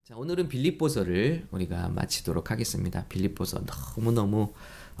자, 오늘은 빌립보서를 우리가 마치도록 하겠습니다. 빌립보서 너무너무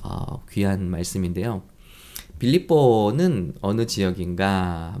귀한 말씀인데요. 빌립보는 어느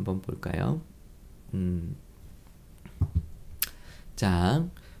지역인가 한번 볼까요? 자,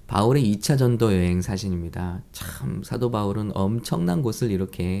 바울의 2차 전도 여행 사진입니다. 참 사도 바울은 엄청난 곳을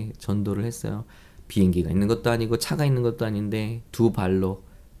이렇게 전도를 했어요. 비행기가 있는 것도 아니고 차가 있는 것도 아닌데 두 발로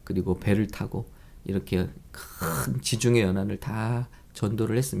그리고 배를 타고 이렇게 큰 지중해 연안을 다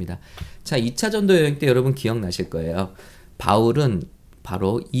전도를 했습니다. 자, 2차 전도 여행 때 여러분 기억나실 거예요. 바울은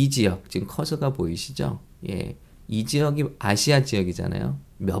바로 이 지역, 지금 커서가 보이시죠? 예, 이 지역이 아시아 지역이잖아요.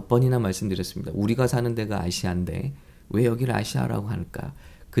 몇 번이나 말씀드렸습니다. 우리가 사는 데가 아시아인데 왜 여기를 아시아라고 할까?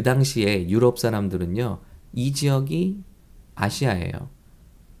 그 당시에 유럽 사람들은요, 이 지역이 아시아예요.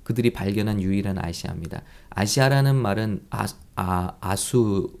 그들이 발견한 유일한 아시아입니다. 아시아라는 말은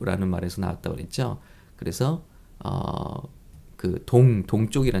아수라는 말에서 나왔다고 그랬죠. 그래서 그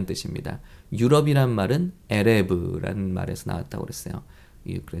동쪽이란 뜻입니다. 유럽이란 말은 에레브라는 말에서 나왔다고 그랬어요.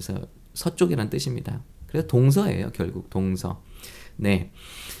 그래서 서쪽이란 뜻입니다. 그래서 동서예요, 결국 동서. 네,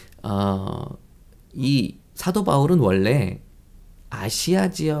 이 사도 바울은 원래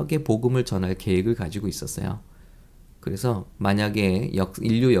아시아 지역의 복음을 전할 계획을 가지고 있었어요. 그래서 만약에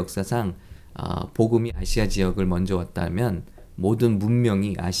인류 역사상 복음이 아시아 지역을 먼저 왔다면 모든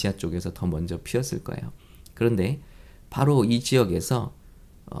문명이 아시아 쪽에서 더 먼저 피었을 거예요. 그런데 바로 이 지역에서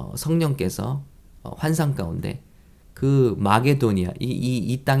성령께서 환상 가운데 그 마게도니아,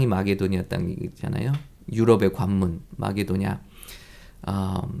 이 땅이 마게도니아 땅이잖아요. 유럽의 관문 마게도니아.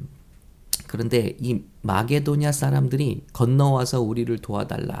 그런데 이 마게도니아 사람들이 건너와서 우리를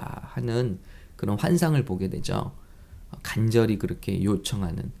도와달라 하는 그런 환상을 보게 되죠. 간절히 그렇게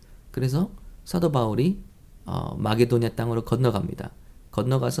요청하는. 그래서 사도 바울이 마게도니아 땅으로 건너갑니다.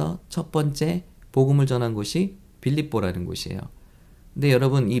 건너가서 첫 번째 복음을 전한 곳이 빌립보라는 곳이에요. 근데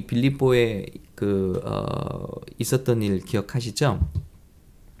여러분 이 빌립보에 있었던 일 기억하시죠?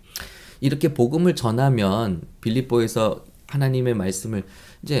 이렇게 복음을 전하면 빌립보에서 하나님의 말씀을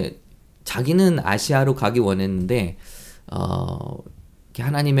이제 자기는 아시아로 가기 원했는데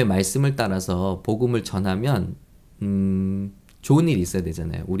하나님의 말씀을 따라서 복음을 전하면 좋은 일이 있어야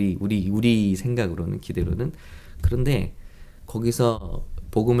되잖아요. 우리 생각으로는, 기대로는. 그런데 거기서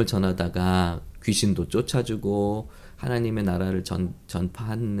복음을 전하다가 귀신도 쫓아주고 하나님의 나라를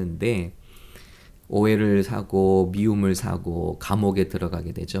전파하는데 오해를 사고 미움을 사고 감옥에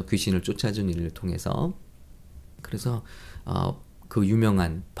들어가게 되죠. 귀신을 쫓아준 일을 통해서. 그래서 그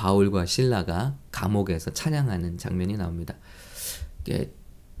유명한 바울과 실라가 감옥에서 찬양하는 장면이 나옵니다.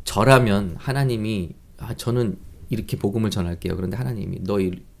 저라면 하나님이 저는 이렇게 복음을 전할게요. 그런데 하나님이 너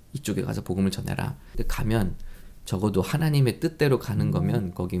이쪽에 가서 복음을 전해라. 근데 가면 적어도 하나님의 뜻대로 가는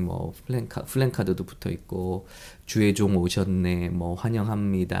거면 거기 뭐 플랜카드도 붙어 있고 주의 종 오셨네, 뭐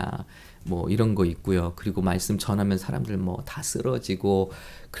환영합니다, 뭐 이런 거 있고요. 그리고 말씀 전하면 사람들 뭐 다 쓰러지고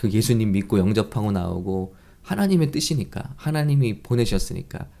그리고 예수님 믿고 영접하고 나오고 하나님의 뜻이니까 하나님이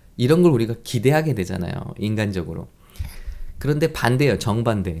보내셨으니까 이런 걸 우리가 기대하게 되잖아요, 인간적으로. 그런데 반대예요,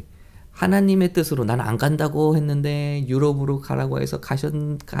 정반대. 하나님의 뜻으로 난 안 간다고 했는데 유럽으로 가라고 해서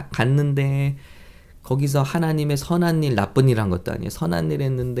갔는데 거기서 하나님의 선한 일, 나쁜 일 한 것도 아니에요. 선한 일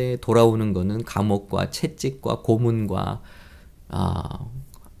했는데 돌아오는 거는 감옥과 채찍과 고문과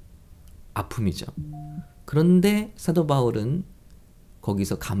아픔이죠. 그런데 사도 바울은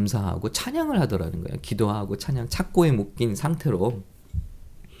거기서 감사하고 찬양을 하더라는 거예요. 기도하고 찬양, 착고에 묶인 상태로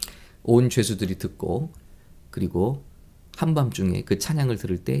온 죄수들이 듣고, 그리고 한밤중에 그 찬양을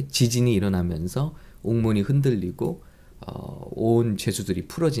들을 때 지진이 일어나면서 옥문이 흔들리고 온 죄수들이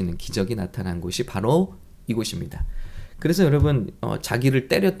풀어지는 기적이 나타난 곳이 바로 이곳입니다. 그래서 여러분 자기를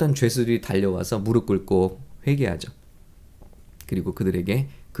때렸던 죄수들이 달려와서 무릎 꿇고 회개하죠. 그리고 그들에게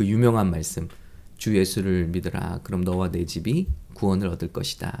그 유명한 말씀, 주 예수를 믿으라 그럼 너와 내 집이 구원을 얻을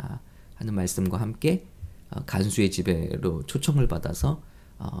것이다 하는 말씀과 함께 간수의 집에로 초청을 받아서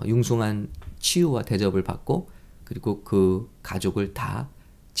융숭한 치유와 대접을 받고, 그리고 그 가족을 다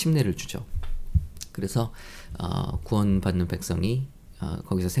침례를 주죠. 그래서 구원받는 백성이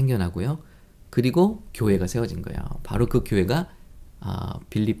거기서 생겨나고요. 그리고 교회가 세워진 거예요. 바로 그 교회가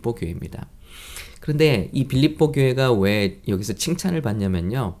빌립보 교회입니다. 그런데 이 빌립보 교회가 왜 여기서 칭찬을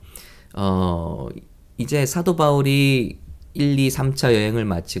받냐면요. 이제 사도 바울이 1, 2, 3차 여행을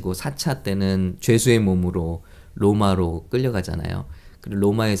마치고 4차 때는 죄수의 몸으로 로마로 끌려가잖아요. 그리고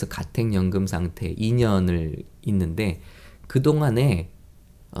로마에서 가택연금 상태 2년을 있는데 그동안에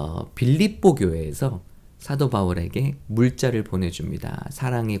빌립보 교회에서 사도 바울에게 물자를 보내줍니다.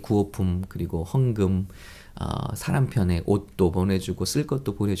 사랑의 구호품, 그리고 헌금, 사람 편에 옷도 보내주고 쓸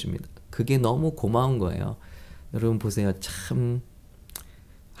것도 보내줍니다. 그게 너무 고마운 거예요. 여러분 보세요. 참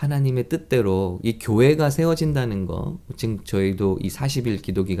하나님의 뜻대로 이 교회가 세워진다는 거, 지금 저희도 이 40일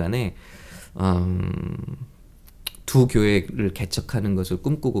기도 기간에 두 교회를 개척하는 것을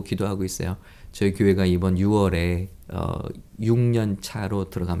꿈꾸고 기도하고 있어요. 저희 교회가 이번 6월에 6년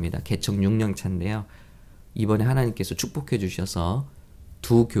차로 들어갑니다. 개척 6년 차인데요. 이번에 하나님께서 축복해 주셔서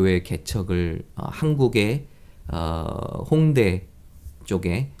두 교회 개척을 한국의 홍대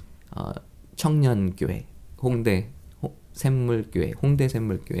쪽에 청년교회, 홍대 샘물교회, 홍대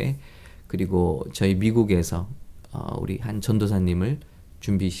샘물교회, 그리고 저희 미국에서 우리 한 전도사님을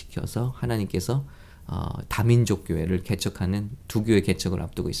준비시켜서 하나님께서 다민족 교회를 개척하는 두 교회 개척을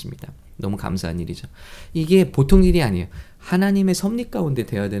앞두고 있습니다. 너무 감사한 일이죠. 이게 보통 일이 아니에요. 하나님의 섭리 가운데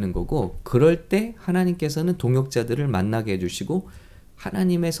되어야 되는 거고, 그럴 때 하나님께서는 동역자들을 만나게 해주시고,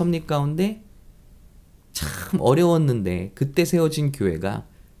 하나님의 섭리 가운데 참 어려웠는데 그때 세워진 교회가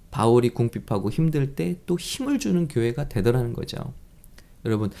바울이 궁핍하고 힘들 때 또 힘을 주는 교회가 되더라는 거죠.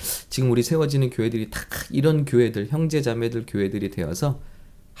 여러분, 지금 우리 세워지는 교회들이 다 이런 교회들, 형제자매들 교회들이 되어서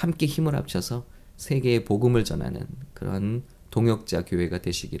함께 힘을 합쳐서 세계에 복음을 전하는 그런 동역자 교회가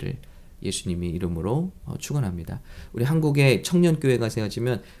되시기를 예수님의 이름으로 축원합니다. 우리 한국에 청년교회가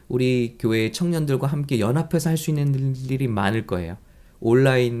세워지면 우리 교회의 청년들과 함께 연합해서 할 수 있는 일이 많을 거예요.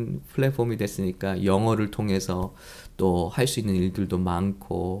 온라인 플랫폼이 됐으니까 영어를 통해서 또 할 수 있는 일들도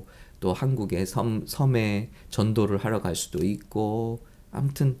많고, 또 한국의 섬에 전도를 하러 갈 수도 있고,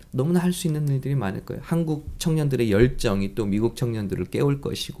 아무튼 너무나 할 수 있는 일들이 많을 거예요. 한국 청년들의 열정이 또 미국 청년들을 깨울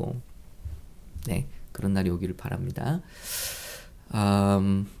것이고, 네, 그런 날이 오기를 바랍니다.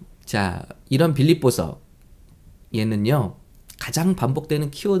 자, 이런 빌립보서 얘는요 가장 반복되는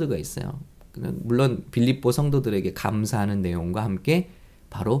키워드가 있어요. 물론 빌립보 성도들에게 감사하는 내용과 함께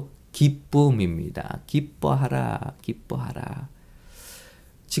바로 기쁨입니다. 기뻐하라, 기뻐하라.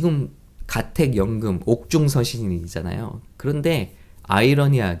 지금 가택연금 옥중서신이잖아요. 그런데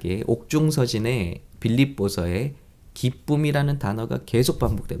아이러니하게 옥중서신에 빌립보서에 기쁨이라는 단어가 계속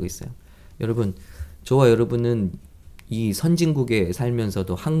반복되고 있어요. 여러분, 저와 여러분은 이 선진국에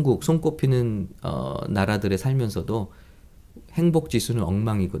살면서도, 한국 손꼽히는 나라들에 살면서도 행복지수는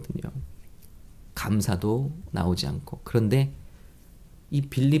엉망이거든요. 감사도 나오지 않고. 그런데 이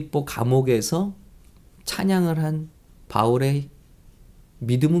빌립보 감옥에서 찬양을 한 바울의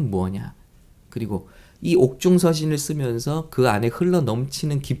믿음은 무엇냐? 그리고 이 옥중서신을 쓰면서 그 안에 흘러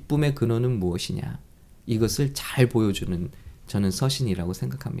넘치는 기쁨의 근원은 무엇이냐? 이것을 잘 보여주는 저는 서신이라고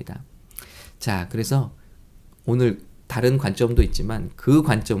생각합니다. 자, 그래서 오늘 다른 관점도 있지만 그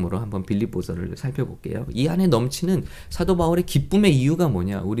관점으로 한번 빌립보서를 살펴볼게요. 이 안에 넘치는 사도 바울의 기쁨의 이유가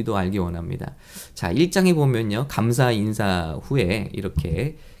뭐냐? 우리도 알기 원합니다. 자, 1장에 보면요, 감사 인사 후에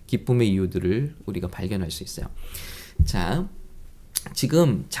이렇게 기쁨의 이유들을 우리가 발견할 수 있어요. 자,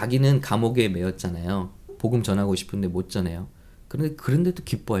 지금 자기는 감옥에 매였잖아요. 복음 전하고 싶은데 못 전해요. 그런데도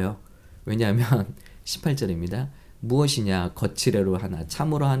기뻐요. 왜냐하면 18절입니다. 무엇이냐? 거칠애로 하나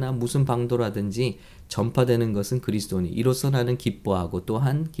참으로 하나 무슨 방도라든지 전파되는 것은 그리스도니 이로써 나는 기뻐하고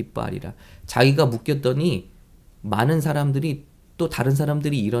또한 기뻐하리라. 자기가 묶였더니 많은 사람들이, 또 다른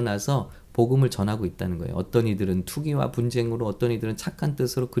사람들이 일어나서 복음을 전하고 있다는 거예요. 어떤 이들은 투기와 분쟁으로, 어떤 이들은 착한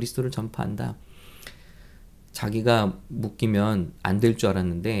뜻으로 그리스도를 전파한다. 자기가 묶이면 안 될 줄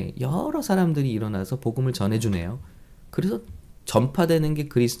알았는데 여러 사람들이 일어나서 복음을 전해주네요. 그래서 전파되는 게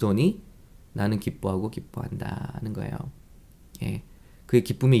그리스도니 나는 기뻐하고 기뻐한다는 거예요. 예, 그의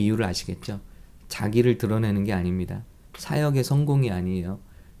기쁨의 이유를 아시겠죠? 자기를 드러내는 게 아닙니다. 사역의 성공이 아니에요.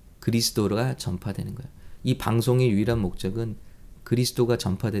 그리스도가 전파되는 거예요. 이 방송의 유일한 목적은 그리스도가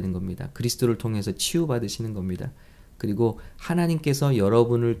전파되는 겁니다. 그리스도를 통해서 치유받으시는 겁니다. 그리고 하나님께서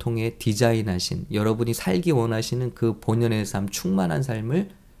여러분을 통해 디자인하신, 여러분이 살기 원하시는 그 본연의 삶, 충만한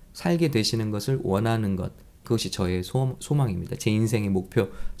삶을 살게 되시는 것을 원하는 것, 그것이 저의 소망입니다. 제 인생의 목표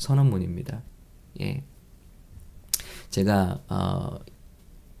선언문입니다. 예, 제가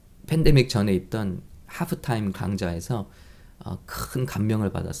팬데믹 전에 있던 하프타임 강좌에서 큰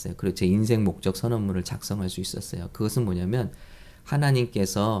감명을 받았어요. 그리고 제 인생 목적 선언문을 작성할 수 있었어요. 그것은 뭐냐면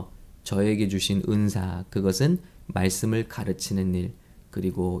하나님께서 저에게 주신 은사, 그것은 말씀을 가르치는 일,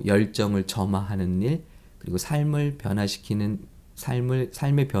 그리고 열정을 점화하는 일, 그리고 삶을 변화시키는,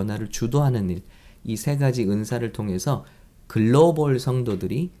 삶의 변화를 주도하는 일, 이 세 가지 은사를 통해서 글로벌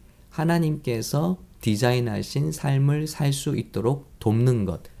성도들이 하나님께서 디자인하신 삶을 살 수 있도록 돕는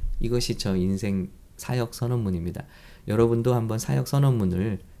것, 이것이 저 인생 사역 선언문입니다. 여러분도 한번 사역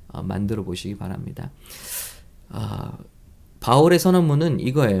선언문을 만들어 보시기 바랍니다. 바울의 선언문은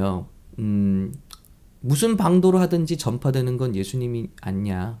이거예요. 무슨 방도로 하든지 전파되는 건 예수님이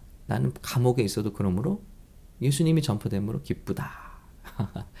아니냐. 나는 감옥에 있어도 그러므로 예수님이 전파됨으로 기쁘다.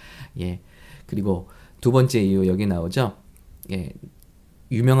 예. 그리고 두 번째 이유 여기 나오죠. 예.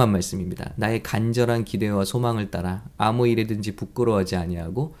 유명한 말씀입니다. 나의 간절한 기대와 소망을 따라 아무 일에든지 부끄러워하지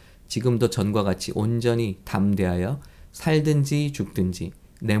아니하고 지금도 전과 같이 온전히 담대하여 살든지 죽든지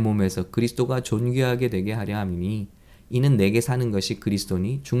내 몸에서 그리스도가 존귀하게 되게 하려 함이니 이는 내게 사는 것이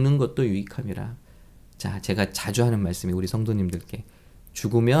그리스도니 죽는 것도 유익함이라. 자, 제가 자주 하는 말씀이 우리 성도님들께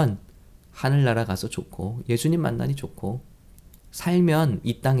죽으면 하늘나라 가서 좋고 예수님 만나니 좋고 살면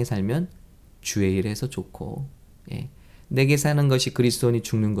이 땅에 살면 주의 일에서 좋고 예. 내게 사는 것이 그리스도니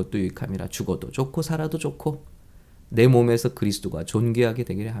죽는 것도 유익함이라. 죽어도 좋고 살아도 좋고 내 몸에서 그리스도가 존귀하게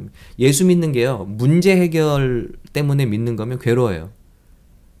되기를 합니다. 예수 믿는 게요. 문제 해결 때문에 믿는 거면 괴로워요.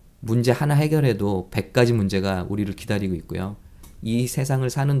 문제 하나 해결해도 100가지 문제가 우리를 기다리고 있고요. 이 세상을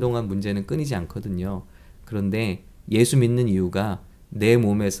사는 동안 문제는 끊이지 않거든요. 그런데 예수 믿는 이유가 내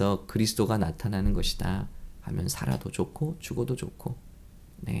몸에서 그리스도가 나타나는 것이다 하면 살아도 좋고 죽어도 좋고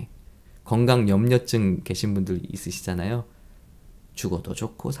네. 건강 염려증 계신 분들 있으시잖아요. 죽어도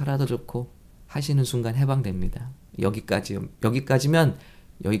좋고 살아도 좋고 하시는 순간 해방됩니다. 여기까지면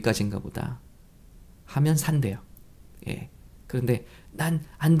여기까지인가 보다 하면 산대요. 예. 그런데 난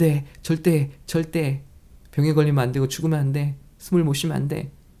안 돼. 절대 병에 걸리면 안 되고 죽으면 안 돼. 숨을 못 쉬면 안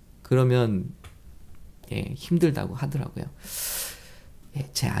돼. 그러면 예, 힘들다고 하더라고요. 예,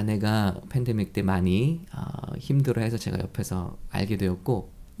 제 아내가 팬데믹 때 많이 힘들어해서 제가 옆에서 알게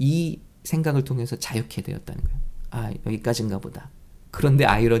되었고 이 생각을 통해서 자유케 되었다는 거예요. 아, 여기까지인가 보다. 그런데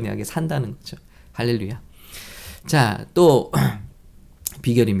아이러니하게 산다는 거죠. 할렐루야. 자, 또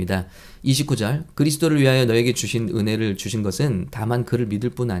비결입니다. 29절 그리스도를 위하여 너에게 주신 은혜를 주신 것은 다만 그를 믿을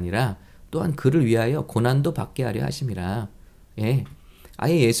뿐 아니라 또한 그를 위하여 고난도 받게 하려 하심이라. 예,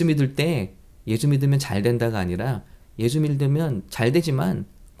 아예 예수 믿을 때 예수 믿으면 잘 된다가 아니라 예수 믿으면 잘 되지만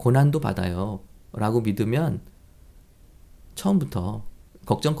고난도 받아요 라고 믿으면 처음부터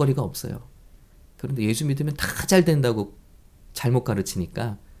걱정거리가 없어요. 그런데 예수 믿으면 다 잘 된다고 잘못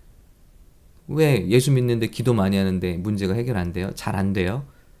가르치니까 왜 예수 믿는데 기도 많이 하는데 문제가 해결 안 돼요? 잘 안 돼요?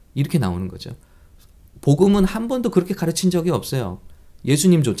 이렇게 나오는 거죠. 복음은 한 번도 그렇게 가르친 적이 없어요.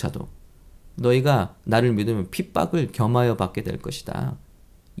 예수님조차도 너희가 나를 믿으면 핍박을 겸하여 받게 될 것이다.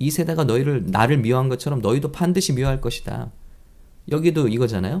 이 세대가 나를 미워한 것처럼 너희도 반드시 미워할 것이다. 여기도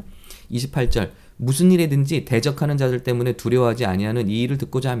이거잖아요. 28절 무슨 일이든지 대적하는 자들 때문에 두려워하지 아니하는 이 일을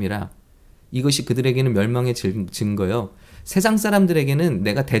듣고자 함이라. 이것이 그들에게는 멸망의 증거요. 세상 사람들에게는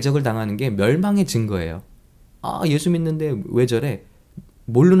내가 대적을 당하는 게 멸망의 증거예요. 아, 예수 믿는데 왜 저래?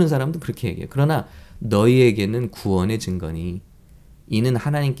 모르는 사람도 그렇게 얘기해요. 그러나 너희에게는 구원의 증거니 이는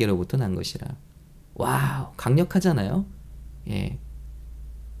하나님께로부터 난 것이라. 와우, 강력하잖아요. 예.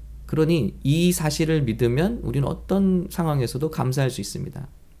 그러니 이 사실을 믿으면 우리는 어떤 상황에서도 감사할 수 있습니다.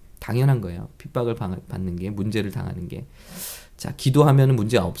 당연한 거예요. 핍박을 받는 게, 문제를 당하는 게. 자, 기도하면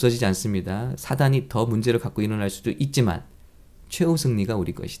문제 없어지지 않습니다. 사단이 더 문제를 갖고 일어날 수도 있지만 최후 승리가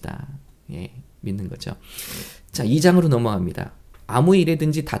우리 것이다. 예, 믿는 거죠. 자, 2장으로 넘어갑니다. 아무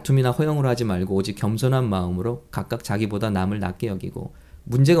일에든지 다툼이나 허영으로 하지 말고 오직 겸손한 마음으로 각각 자기보다 남을 낮게 여기고.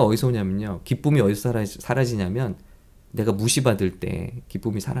 문제가 어디서 오냐면요. 기쁨이 어디서 사라지냐면 내가 무시받을 때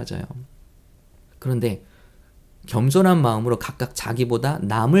기쁨이 사라져요. 그런데 겸손한 마음으로 각각 자기보다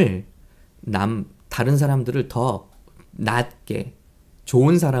다른 사람들을 더 낮게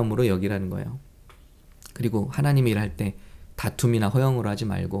좋은 사람으로 여기라는 거예요. 그리고 하나님이 일할 때 다툼이나 허영으로 하지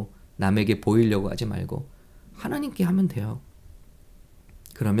말고 남에게 보이려고 하지 말고 하나님께 하면 돼요.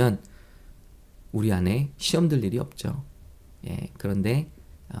 그러면 우리 안에 시험 들 일이 없죠. 예, 그런데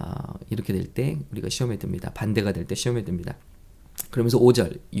이렇게 될 때 우리가 시험에 듭니다. 반대가 될 때 시험에 듭니다. 그러면서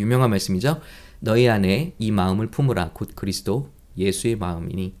 5절 유명한 말씀이죠. 너희 안에 이 마음을 품으라 곧 그리스도 예수의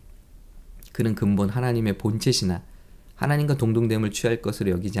마음이니 그는 근본 하나님의 본체시나 하나님과 동등됨을 취할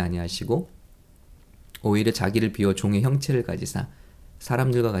것으로 여기지 아니하시고 오히려 자기를 비워 종의 형체를 가지사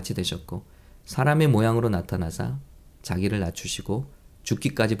사람들과 같이 되셨고 사람의 모양으로 나타나사 자기를 낮추시고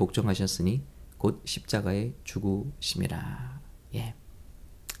죽기까지 복종하셨으니 곧 십자가에 죽으심이라. 예,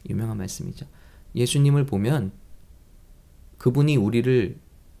 유명한 말씀이죠. 예수님을 보면 그분이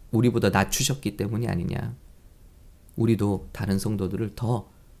우리보다 낮추셨기 때문이 아니냐. 우리도 다른 성도들을 더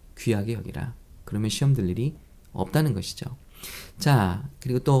귀하게 여기라. 그러면 시험 들 일이 없다는 것이죠. 자,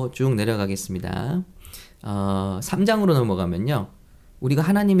 그리고 또 쭉 내려가겠습니다. 3장으로 넘어가면요. 우리가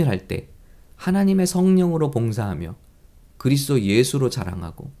하나님을 할 때 하나님의 성령으로 봉사하며 그리스도 예수로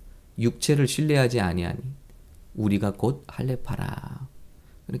자랑하고 육체를 신뢰하지 아니하니 우리가 곧 할례파라.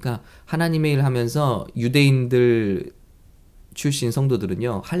 그러니까 하나님의 일 하면서 유대인들 출신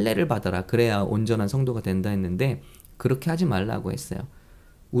성도들은요. 할례를 받아라. 그래야 온전한 성도가 된다 했는데 그렇게 하지 말라고 했어요.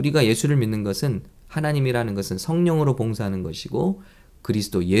 우리가 예수를 믿는 것은 하나님이라는 것은 성령으로 봉사하는 것이고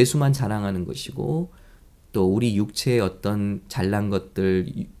그리스도 예수만 자랑하는 것이고 또 우리 육체의 어떤 잘난 것들,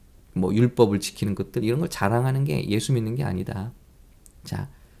 뭐 율법을 지키는 것들 이런 걸 자랑하는 게 예수 믿는 게 아니다. 자,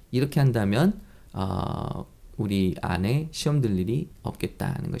 이렇게 한다면 우리 안에 시험 들 일이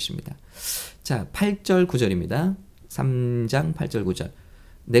없겠다는 것입니다. 자, 8절 9절입니다. 3장 8절 9절.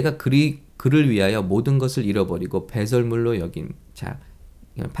 내가 그를 위하여 모든 것을 잃어버리고 배설물로 여김. 자,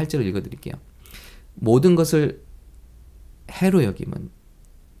 8절을 읽어드릴게요. 모든 것을 해로 여김은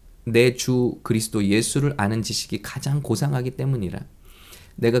내 주 그리스도 예수를 아는 지식이 가장 고상하기 때문이라.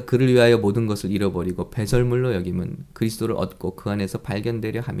 내가 그를 위하여 모든 것을 잃어버리고 배설물로 여김은 그리스도를 얻고 그 안에서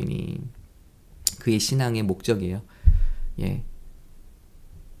발견되려 함이니. 그의 신앙의 목적이에요. 예.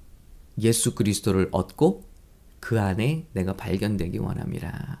 예수 그리스도를 얻고 그 안에 내가 발견되기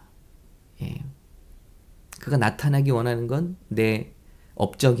원함이라. 예. 그가 나타나기 원하는 건 내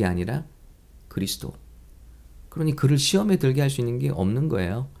업적이 아니라 그리스도. 그러니 그를 시험에 들게 할 수 있는 게 없는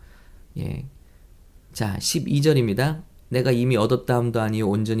거예요. 예. 자, 12절입니다. 내가 이미 얻었다함도 아니요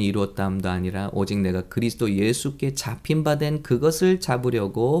온전히 이루었다함도 아니라 오직 내가 그리스도 예수께 잡힌 바 된 그것을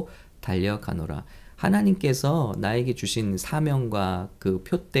잡으려고 달려가노라. 하나님께서 나에게 주신 사명과 그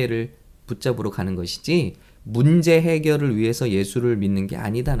표대를 붙잡으러 가는 것이지 문제 해결을 위해서 예수를 믿는 게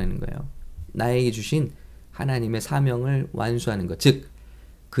아니다라는 거예요. 나에게 주신 하나님의 사명을 완수하는 것. 즉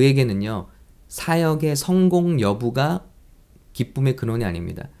그에게는요, 사역의 성공 여부가 기쁨의 근원이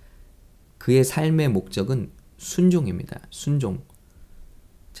아닙니다. 그의 삶의 목적은 순종입니다. 순종.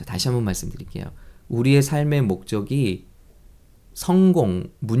 자, 다시 한번 말씀드릴게요. 우리의 삶의 목적이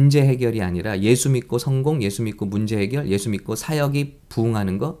성공, 문제 해결이 아니라 예수 믿고 성공, 예수 믿고 문제 해결, 예수 믿고 사역이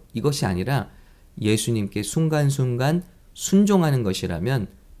부응하는 것, 이것이 아니라 예수님께 순간순간 순종하는 것이라면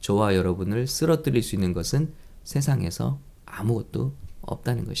저와 여러분을 쓰러뜨릴 수 있는 것은 세상에서 아무것도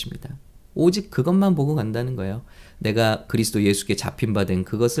없다는 것입니다. 오직 그것만 보고 간다는 거예요. 내가 그리스도 예수께 잡힌 바 된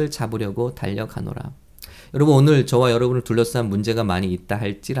그것을 잡으려고 달려가노라. 여러분, 오늘 저와 여러분을 둘러싼 문제가 많이 있다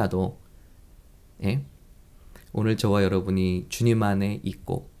할지라도, 예? 오늘 저와 여러분이 주님 안에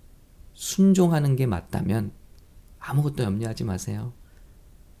있고 순종하는 게 맞다면 아무것도 염려하지 마세요.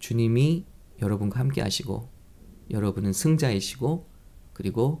 주님이 여러분과 함께 하시고 여러분은 승자이시고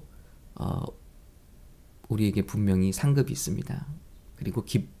그리고 우리에게 분명히 상급이 있습니다. 그리고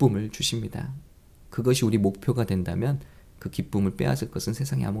기쁨을 주십니다. 그것이 우리 목표가 된다면 그 기쁨을 빼앗을 것은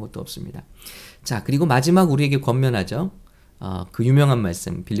세상에 아무것도 없습니다. 자, 그리고 마지막 우리에게 권면하죠. 그 유명한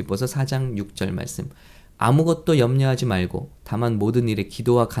말씀, 빌립보서 4장 6절 말씀. 아무것도 염려하지 말고 다만 모든 일에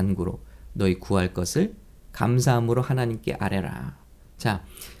기도와 간구로 너희 구할 것을 감사함으로 하나님께 아뢰라. 자,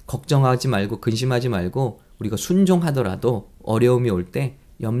 걱정하지 말고 근심하지 말고 우리가 순종하더라도 어려움이 올 때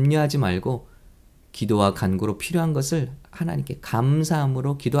염려하지 말고 기도와 간구로 필요한 것을 하나님께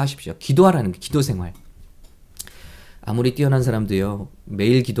감사함으로 기도하십시오. 기도하라는 게 기도 생활. 아무리 뛰어난 사람도요,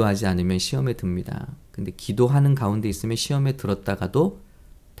 매일 기도하지 않으면 시험에 듭니다. 근데 기도하는 가운데 있으면 시험에 들었다가도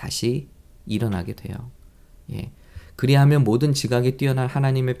다시 일어나게 돼요. 예. 그리하면 모든 지각에 뛰어난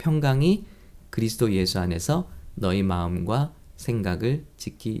하나님의 평강이 그리스도 예수 안에서 너희 마음과 생각을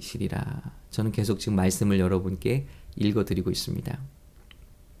지키시리라. 저는 계속 지금 말씀을 여러분께 읽어드리고 있습니다.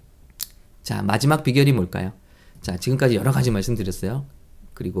 자, 마지막 비결이 뭘까요? 자, 지금까지 여러 가지 말씀드렸어요.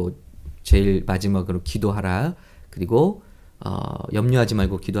 그리고 제일 마지막으로 기도하라. 그리고 염려하지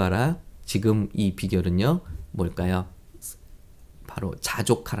말고 기도하라. 지금 이 비결은요, 뭘까요? 바로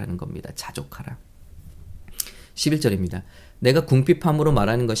자족하라는 겁니다. 자족하라. 11절입니다. 내가 궁핍함으로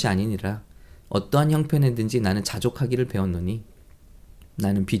말하는 것이 아니니라. 어떠한 형편에든지 나는 자족하기를 배웠노니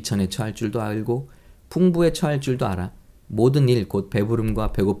나는 비천에 처할 줄도 알고 풍부에 처할 줄도 알아. 모든 일 곧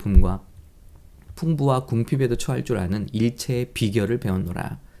배부름과 배고픔과 풍부와 궁핍에도 처할 줄 아는 일체의 비결을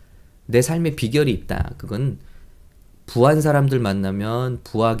배웠노라. 내 삶에 비결이 있다. 그건 부한 사람들 만나면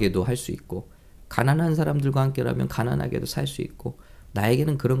부하게도 할 수 있고 가난한 사람들과 함께라면 가난하게도 살 수 있고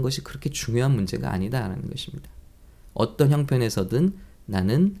나에게는 그런 것이 그렇게 중요한 문제가 아니다라는 것입니다. 어떤 형편에서든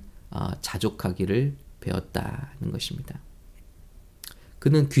나는 자족하기를 배웠다는 것입니다.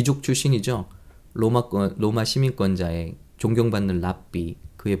 그는 귀족 출신이죠. 로마 시민권자의 존경받는 랍비,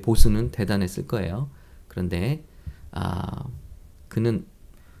 그의 보수는 대단했을 거예요. 그런데 그는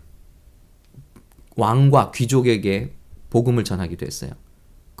왕과 귀족에게 복음을 전하기도 했어요.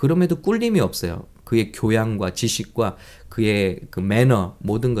 그럼에도 꿀림이 없어요. 그의 교양과 지식과 그의 그 매너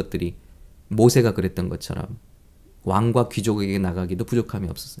모든 것들이 모세가 그랬던 것처럼 왕과 귀족에게 나가기도 부족함이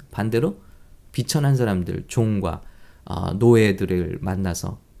없었어요. 반대로 비천한 사람들, 종과 노예들을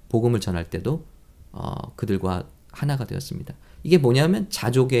만나서 복음을 전할 때도 그들과 하나가 되었습니다. 이게 뭐냐면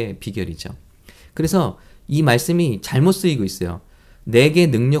자족의 비결이죠. 그래서 이 말씀이 잘못 쓰이고 있어요. 내게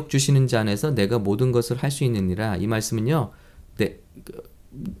능력 주시는 자 안에서 내가 모든 것을 할 수 있느니라. 이 말씀은요,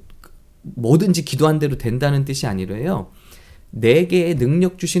 뭐든지 기도한 대로 된다는 뜻이 아니라요. 내게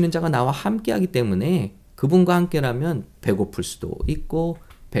능력 주시는 자가 나와 함께하기 때문에 그분과 함께라면 배고플 수도 있고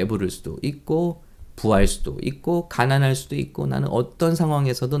배부를 수도 있고 부할 수도 있고 가난할 수도 있고 나는 어떤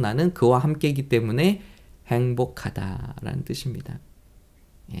상황에서도 나는 그와 함께이기 때문에 행복하다라는 뜻입니다.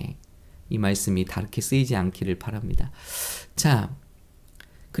 예, 이 말씀이 다르게 쓰이지 않기를 바랍니다. 자,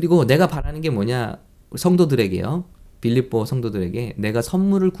 그리고 내가 바라는 게 뭐냐? 성도들에게요. 빌립보 성도들에게 내가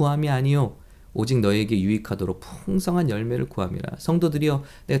선물을 구함이 아니요 오직 너에게 유익하도록 풍성한 열매를 구함이라. 성도들이여,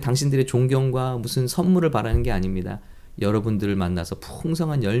 내가 당신들의 존경과 무슨 선물을 바라는 게 아닙니다. 여러분들을 만나서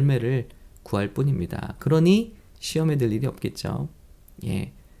풍성한 열매를 구할 뿐입니다. 그러니 시험에 들 일이 없겠죠.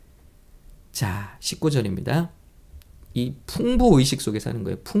 예. 자, 19절입니다. 이 풍부의식 속에 사는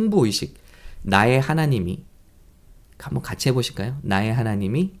거예요. 풍부의식. 나의 하나님이, 한번 같이 해보실까요? 나의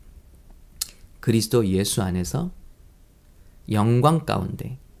하나님이 그리스도 예수 안에서 영광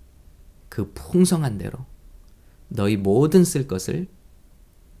가운데 그 풍성한 대로 너희 모든 쓸 것을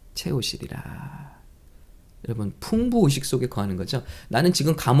채우시리라. 여러분, 풍부의식 속에 거하는 거죠. 나는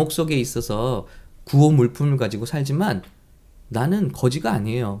지금 감옥 속에 있어서 구호 물품을 가지고 살지만 나는 거지가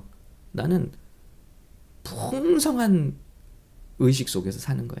아니에요. 나는 풍성한 의식 속에서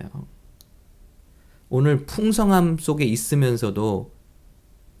사는 거예요. 오늘 풍성함 속에 있으면서도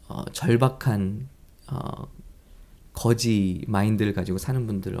절박한 거지 마인드를 가지고 사는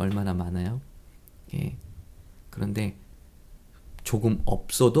분들 얼마나 많아요. 예. 그런데 조금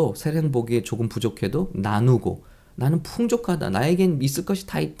없어도, 세상 보기에 조금 부족해도 나누고, 나는 풍족하다, 나에겐 있을 것이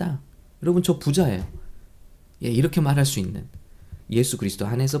다 있다, 여러분 저 부자예요, 예, 이렇게 말할 수 있는, 예수 그리스도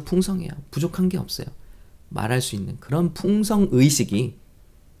안에서 풍성해요. 부족한 게 없어요. 말할 수 있는 그런 풍성의식이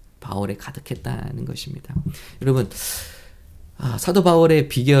바울에 가득했다는 것입니다. 여러분, 사도 바울의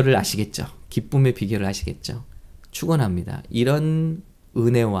비결을 아시겠죠? 기쁨의 비결을 아시겠죠? 축원합니다. 이런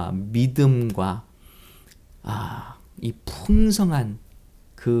은혜와 믿음과 이 풍성한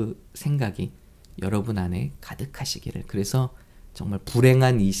그 생각이 여러분 안에 가득하시기를. 그래서 정말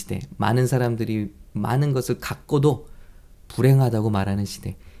불행한 이 시대, 많은 사람들이 많은 것을 갖고도 불행하다고 말하는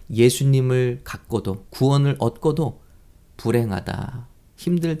시대, 예수님을 갖고도, 구원을 얻고도 불행하다,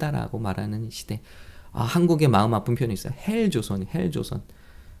 힘들다라고 말하는 시대. 한국에 마음 아픈 표현이 있어요. 헬조선, 헬조선,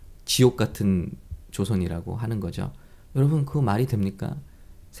 지옥 같은 조선이라고 하는 거죠. 여러분, 그 말이 됩니까?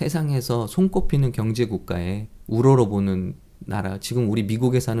 세상에서 손꼽히는 경제국가에 우러러보는 나라, 지금 우리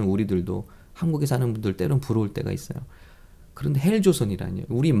미국에 사는 우리들도 한국에 사는 분들 때론 부러울 때가 있어요. 그런데 헬조선이라니요,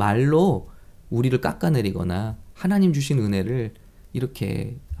 우리 말로 우리를 깎아내리거나 하나님 주신 은혜를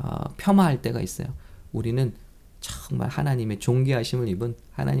이렇게 폄하할 때가 있어요. 우리는 정말 하나님의 존귀하심을 입은,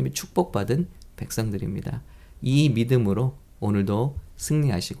 하나님의 축복받은 백성들입니다. 이 믿음으로 오늘도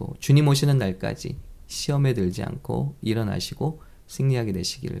승리하시고 주님 오시는 날까지 시험에 들지 않고 일어나시고 승리하게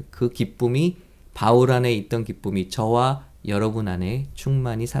되시기를, 그 기쁨이, 바울 안에 있던 기쁨이 저와 여러분 안에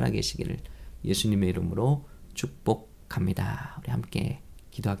충만히 살아계시기를 예수님의 이름으로 축복합니다. 우리 함께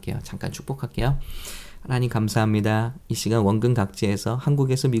기도할게요. 잠깐 축복할게요. 하나님 감사합니다. 이 시간 원근 각지에서,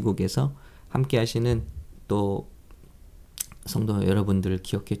 한국에서 미국에서 함께 하시는 또 성도 여러분들을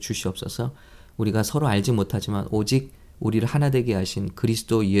기억해 주시옵소서. 우리가 서로 알지 못하지만 오직 우리를 하나 되게 하신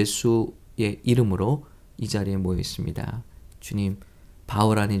그리스도 예수의 이름으로 이 자리에 모여 있습니다. 주님,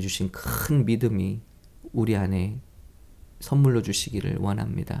 바울 안에 주신 큰 믿음이 우리 안에 선물로 주시기를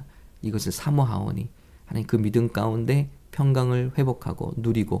원합니다. 이것을 사모하오니 하나님, 그 믿음 가운데 평강을 회복하고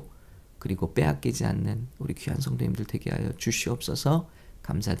누리고 그리고 빼앗기지 않는 우리 귀한 성도님들 되게 하여 주시옵소서.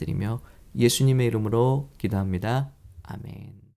 감사드리며 예수님의 이름으로 기도합니다. 아멘.